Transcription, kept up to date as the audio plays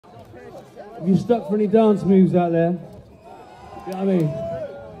If you're stuck for any dance moves out there, you know what I mean?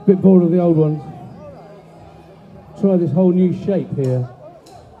 A bit bored of the old ones. Try this whole new shape here.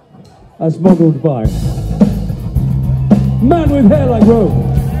 That's modelled by Man with Hair Like Rope.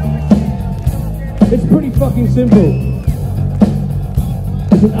 It's pretty fucking simple.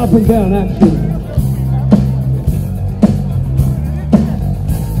 It's an up and down action.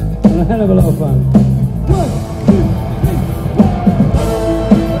 And a hell of a lot of fun. 1, 2, 3.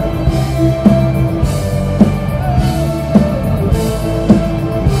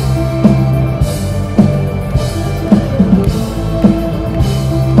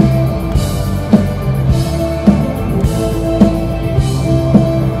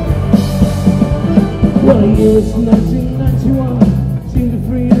 Well, the year was 1991. Seemed the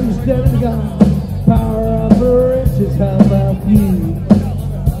freedom's dead and gone. Power of the riches, how about you?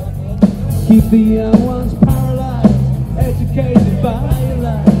 Keep the young ones paralyzed, educated by your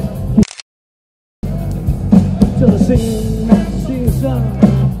life. Tell the singer not to sing a song.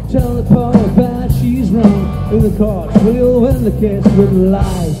 Tell the poet bad she's wrong. In the courts, real when the kids would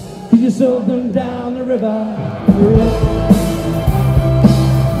lie. You just sold them down the river.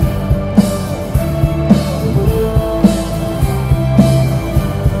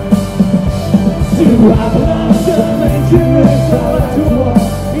 I belong to ancient roots, I like to walk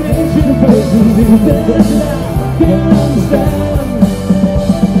in ancient places in the desert that I can't understand.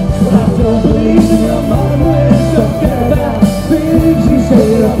 But I don't believe in your modern ways, don't care about things you say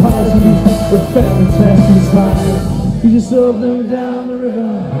are positives, but fail the test is high. You just serve them down the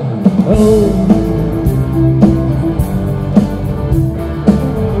river. Oh.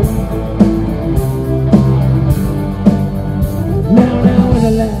 Now in a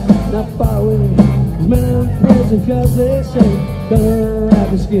land not far away, men in prison cause they say color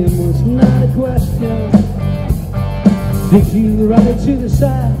of the skin was not a question. Did you ride to the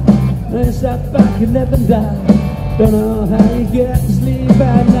side and sat back and never die? Don't know how you get to sleep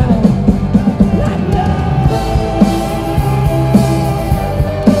at night.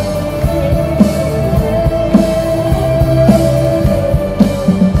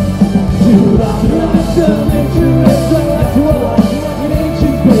 Dude, I'm not to make sure it's all like to walk in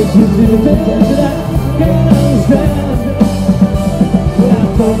ancient places in the desert that I can't understand. But I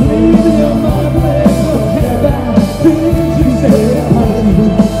don't believe in your modern ways, don't care about things you say are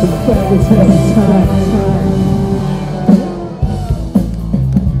positive, but fail the test of time.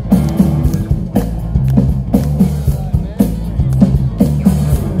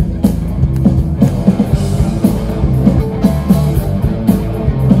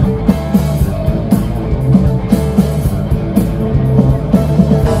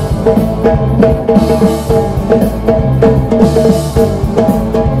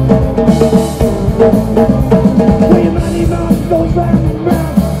 Where your money mark goes round and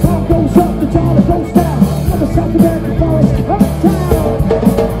round, pop goes up, the dollar goes down, on the South American forest uptown.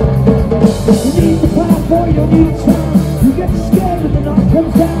 You need the plan, boy, you don't need time. You get scared when the night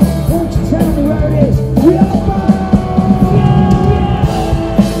comes down. Won't you tell me where it is? We are bound.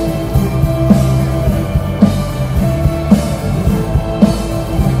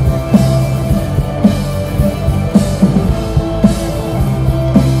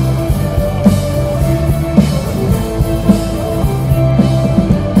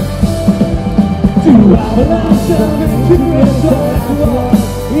 I belong to ancient roots, I like to walk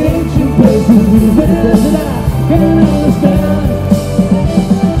in ancient places in the desert that I can't understand.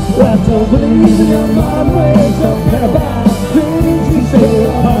 Well, I don't believe in your modern ways, don't care about things you say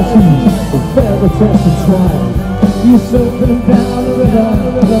are possible, but fail the test of time. You soak them down the river,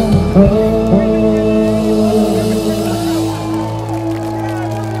 oh.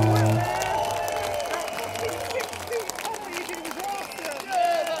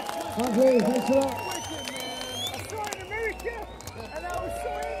 Okay, thanks a lot. I saw it in America, and I was